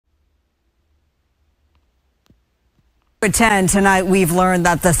At 10 tonight, we've learned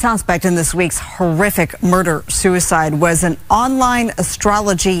that the suspect in this week's horrific murder-suicide was an online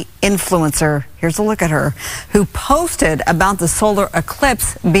astrology influencer. Here's a look at her, who posted about the solar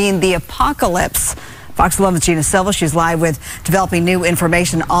eclipse being the apocalypse. Fox 11's Gina Silva, she's live with developing new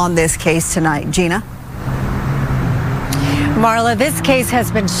information on this case tonight. Gina? Marla, this case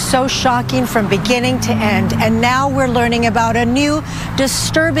has been so shocking from beginning to end, and now we're learning about a new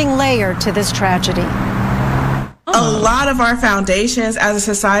disturbing layer to this tragedy. A lot of our foundations as a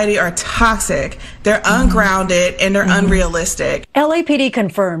society are toxic. They're ungrounded and they're unrealistic. LAPD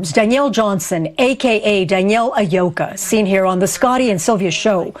confirms Danielle Johnson, a.k.a. Danielle Ayoka, seen here on the Scotty and Sylvia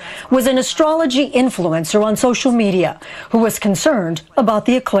show, was an astrology influencer on social media who was concerned about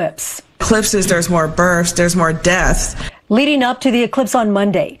the eclipse. Eclipses, there's more births, there's more deaths. Leading up to the eclipse on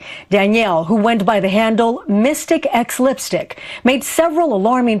Monday, Danielle, who went by the handle Mystic X Lipstick, made several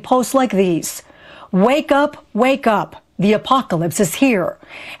alarming posts like these. Wake up, wake up. The apocalypse is here.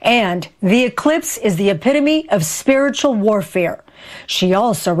 And the eclipse is the epitome of spiritual warfare. She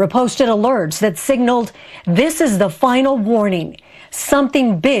also reposted alerts that signaled this is the final warning.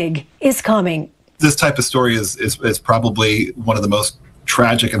 Something big is coming. This type of story is probably one of the most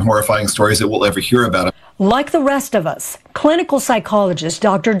tragic and horrifying stories that we'll ever hear about. Like the rest of us, clinical psychologist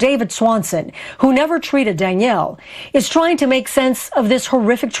Dr. David Swanson, who never treated Danielle, is trying to make sense of this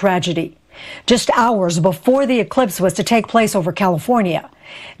horrific tragedy. Just hours before the eclipse was to take place over California,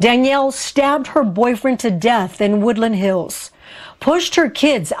 Danielle stabbed her boyfriend to death in Woodland Hills, pushed her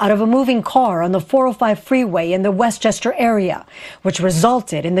kids out of a moving car on the 405 freeway in the Westchester area, which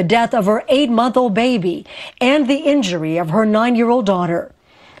resulted in the death of her 8-month-old baby and the injury of her 9-year-old daughter.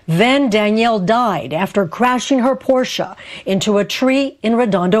 Then Danielle died after crashing her Porsche into a tree in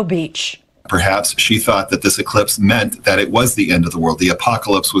Redondo Beach. Perhaps she thought that this eclipse meant that it was the end of the world. The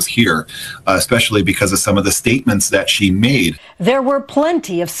apocalypse was here, especially because of some of the statements that she made. There were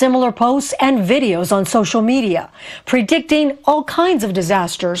plenty of similar posts and videos on social media predicting all kinds of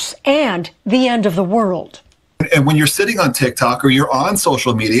disasters and the end of the world. And when you're sitting on TikTok or you're on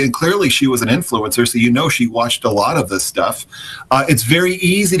social media, and clearly she was an influencer, so you know she watched a lot of this stuff, it's very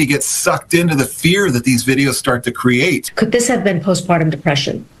easy to get sucked into the fear that these videos start to create. Could this have been postpartum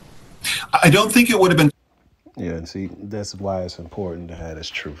depression? I don't think it would have been. Yeah, and see, that's why it's important to have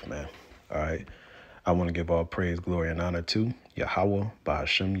this truth, man. All right? I want to give all praise, glory, and honor to Yahweh,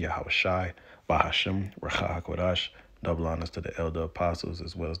 Bahashem, Yahweh Shai, Bahashem, Racha HaKodash. Double honors to the elder apostles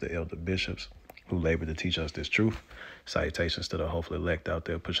as well as the elder bishops who labor to teach us this truth. Salutations to the hopeful elect out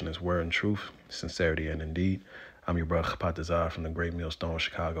there pushing this word and truth, sincerity and indeed. I'm your brother Patazar from the Great Millstone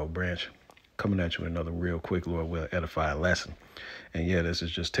Chicago branch, coming at you with another real quick, Lord will, edifying lesson. And yeah, this is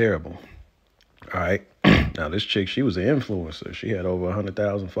just terrible. All right. Now, this chick, she was an influencer. She had over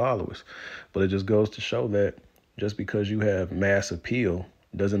 100,000 followers. But it just goes to show that just because you have mass appeal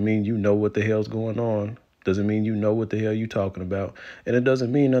doesn't mean you know what the hell's going on. Doesn't mean you know what the hell you're talking about. And it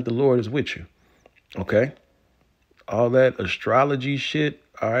doesn't mean that the Lord is with you. Okay? All that astrology shit,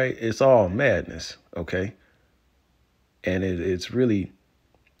 all right, it's all madness. Okay? And it's really,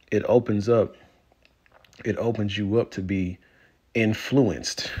 it opens you up to be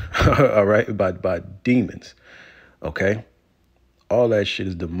influenced, all right, by demons, okay? All that shit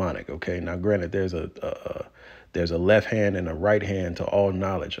is demonic, okay? Now, granted, there's a left hand and a right hand to all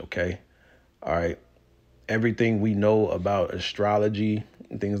knowledge, okay? All right, everything we know about astrology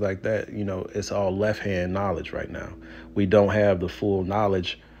and things like that, you know, it's all left hand knowledge right now. We don't have the full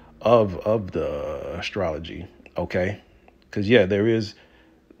knowledge of the astrology, okay? Because yeah,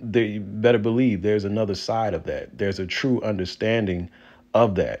 you better believe there's another side of that. There's a true understanding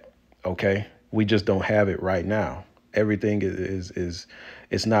of that. OK, we just don't have it right now. Everything is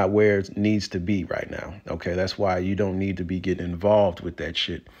it's not where it needs to be right now. OK, that's why you don't need to be getting involved with that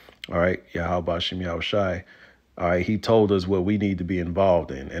shit. All right. Yahweh Shem Yahweh Shai. All right. He told us what we need to be involved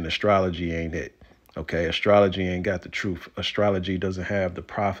in. And astrology ain't it. OK, astrology ain't got the truth. Astrology doesn't have the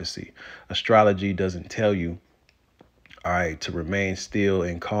prophecy. Astrology doesn't tell you, all right, to remain still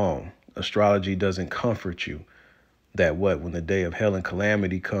and calm. Astrology doesn't comfort you that when the day of hell and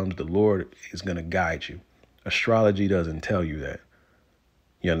calamity comes, the Lord is going to guide you. Astrology doesn't tell you that.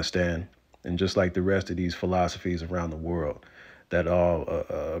 You understand? And just like the rest of these philosophies around the world that all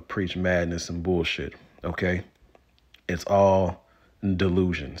preach madness and bullshit, okay? It's all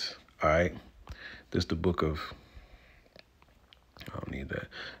delusions, all right? This is the book of, I don't need that.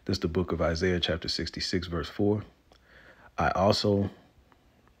 This is the book of Isaiah chapter 66, verse 4. It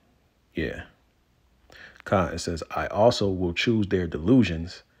says, I also will choose their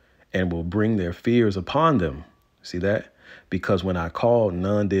delusions and will bring their fears upon them. See that? Because when I called,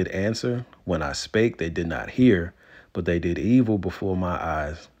 none did answer. When I spake, they did not hear. but they did evil before my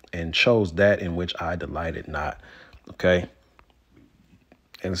eyes and chose that in which I delighted not. Okay.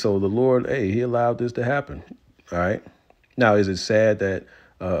 And so the Lord, hey, he allowed this to happen. All right. Now, is it sad that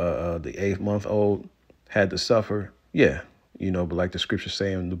the 8-month-old had to suffer? Yeah. But like the scriptures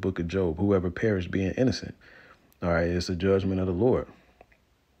say in the book of Job, whoever perished being innocent. All right. It's the judgment of the Lord.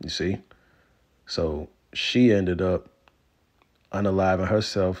 You see? So she ended up unaliving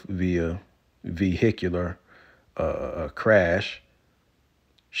herself via vehicular crash.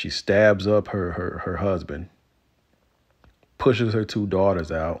 She stabs up her husband, pushes her 2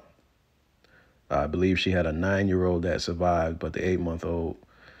 daughters out. I believe she had a 9-year-old that survived, but the 8-month-old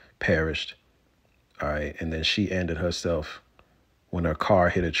perished. All right. And then she ended herself when her car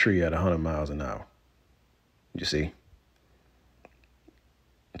hit a tree at 100 miles an hour. You see?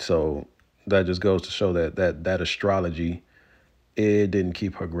 So that just goes to show that astrology, it didn't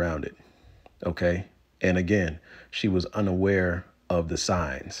keep her grounded. Okay. And again, she was unaware of the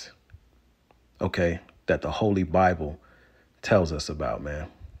signs. Okay. That the Holy Bible tells us about, man.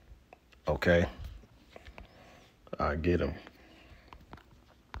 Okay. I get him.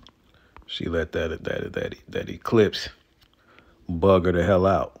 She let that eclipse bug her the hell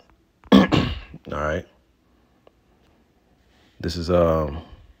out. All right. This is the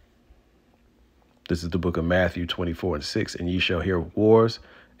book of Matthew 24:6. And ye shall hear wars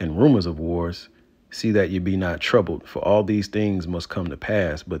and rumors of wars. See that ye be not troubled, for all these things must come to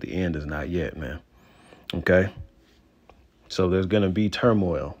pass, but the end is not yet, man. Okay. So there's going to be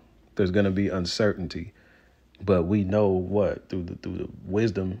turmoil. There's going to be uncertainty. But we know what? Through the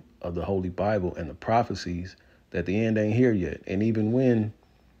wisdom of the Holy Bible and the prophecies that the end ain't here yet. And even when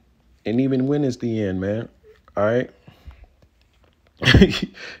it's the end, man. All right.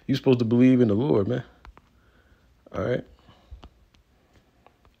 You're supposed to believe in the Lord, man. All right.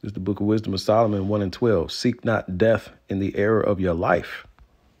 This is the book of Wisdom of Solomon 1:12. Seek not death in the era of your life.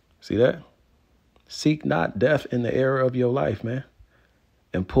 See that? Seek not death in the era of your life, man.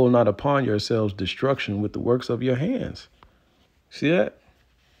 And pull not upon yourselves destruction with the works of your hands. See that?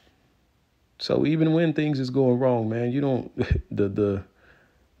 So even when things is going wrong, man, you don't, the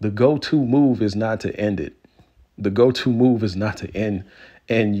go-to move is not to end it. The go-to move is not to end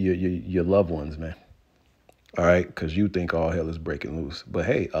your loved ones, man. All right. Because you think all hell is breaking loose. But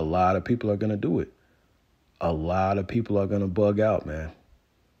hey, a lot of people are going to do it. A lot of people are going to bug out, man.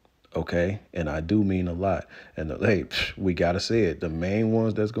 OK, and I do mean a lot. And hey, we got to say it. The main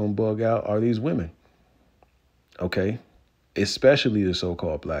ones that's going to bug out are these women. OK, especially the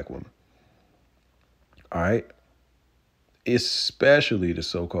so-called black women. All right. Especially the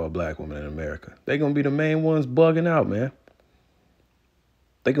so-called black women in America. They're going to be the main ones bugging out, man.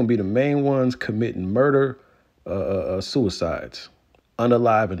 They're going to be the main ones committing murder, suicides,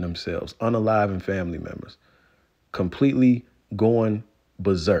 unaliving themselves, unaliving family members, completely going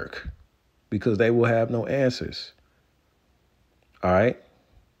berserk because they will have no answers. All right.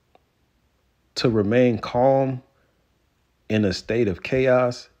 To remain calm in a state of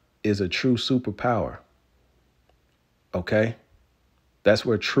chaos is a true superpower. OK, that's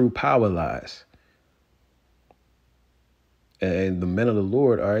where true power lies. And the men of the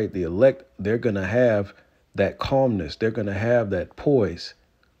Lord, all right, the elect, they're going to have that calmness. They're going to have that poise.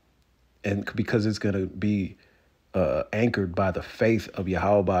 And because it's going to be anchored by the faith of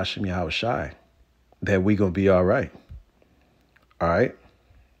Yahweh Ba'ashem Yahweh Shai, that we're going to be all right. All right.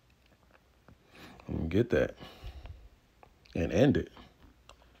 I'm going to get that and end it.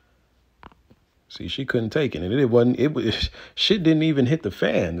 See, she couldn't take it. And shit didn't even hit the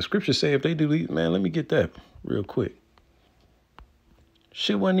fan. The scriptures say if they do, man, let me get that real quick.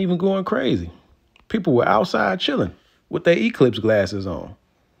 Shit wasn't even going crazy. People were outside chilling with their eclipse glasses on.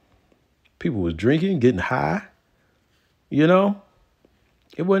 People was drinking, getting high. You know,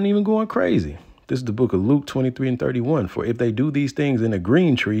 it wasn't even going crazy. This is the book of Luke 23:31. For if they do these things in a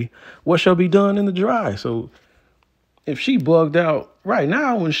green tree, what shall be done in the dry? So if she bugged out right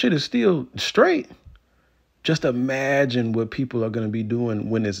now when shit is still straight, just imagine what people are going to be doing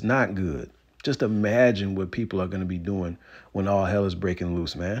when it's not good. Just imagine what people are going to be doing when all hell is breaking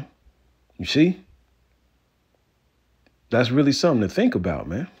loose, man. You see? That's really something to think about,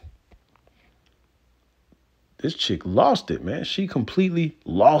 man. This chick lost it, man. She completely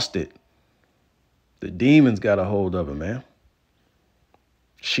lost it. The demons got a hold of her, man.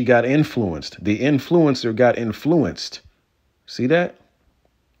 She got influenced. The influencer got influenced. See that?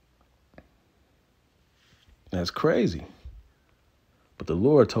 That's crazy. But the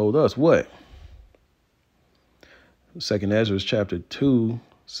Lord told us what? 2nd Ezra chapter 2.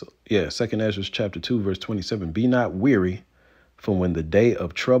 2nd Ezra chapter 2, verse 27. Be not weary, For when the day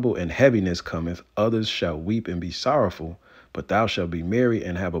of trouble and heaviness cometh, others shall weep and be sorrowful, but thou shalt be merry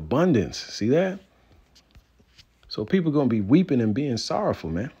and have abundance. See that? So people are going to be weeping and being sorrowful,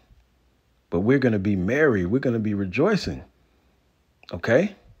 man. But we're going to be merry. We're going to be rejoicing.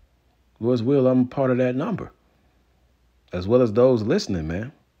 Okay? Lord's will, I'm a part of that number. As well as those listening,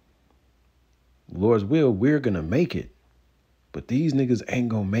 man. Lord's will, we're going to make it. But these niggas ain't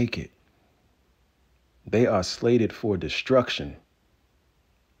going to make it. They are slated for destruction.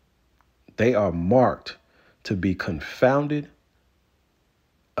 They are marked to be confounded,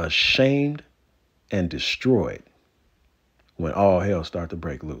 ashamed, and destroyed when all hell start to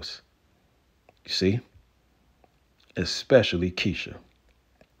break loose. You see? Especially Keisha.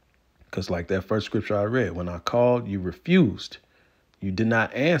 Because like that first scripture I read, when I called, you refused. You did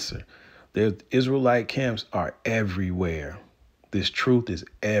not answer. The Israelite camps are everywhere. This truth is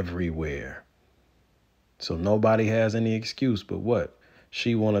everywhere. So nobody has any excuse but what?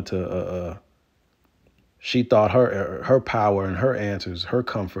 She wanted to, she thought her power and her answers, her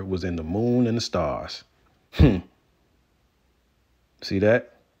comfort was in the moon and the stars. See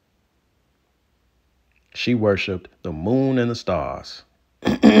that? She worshiped the moon and the stars.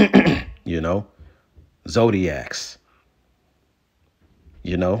 You know, zodiacs.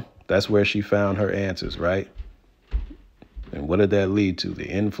 You know, that's where she found her answers, right? And what did that lead to? The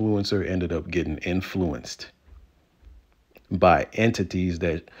influencer ended up getting influenced by entities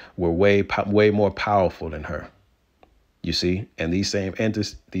that were way more powerful than her. You see, and these same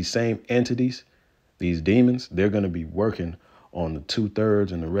entities, these demons, they're going to be working on the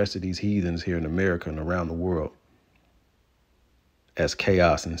 2/3 and the rest of these heathens here in America and around the world as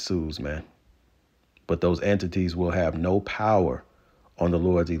chaos ensues, man. But those entities will have no power on the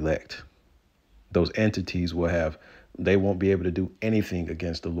Lord's elect. Those entities they won't be able to do anything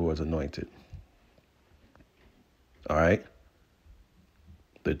against the Lord's anointed. All right?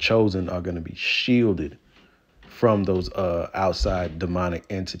 The chosen are going to be shielded from those outside demonic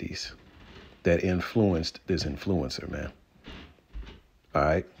entities that influenced this influencer, man. All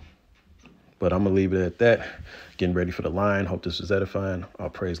right? But I'm going to leave it at that. Getting ready for the line. Hope this was edifying. All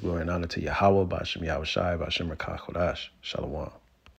praise, glory, and honor to Yahweh, Ba'ashem Yahweh Shai, Ba'ashem Rakah Chodash. Shalom.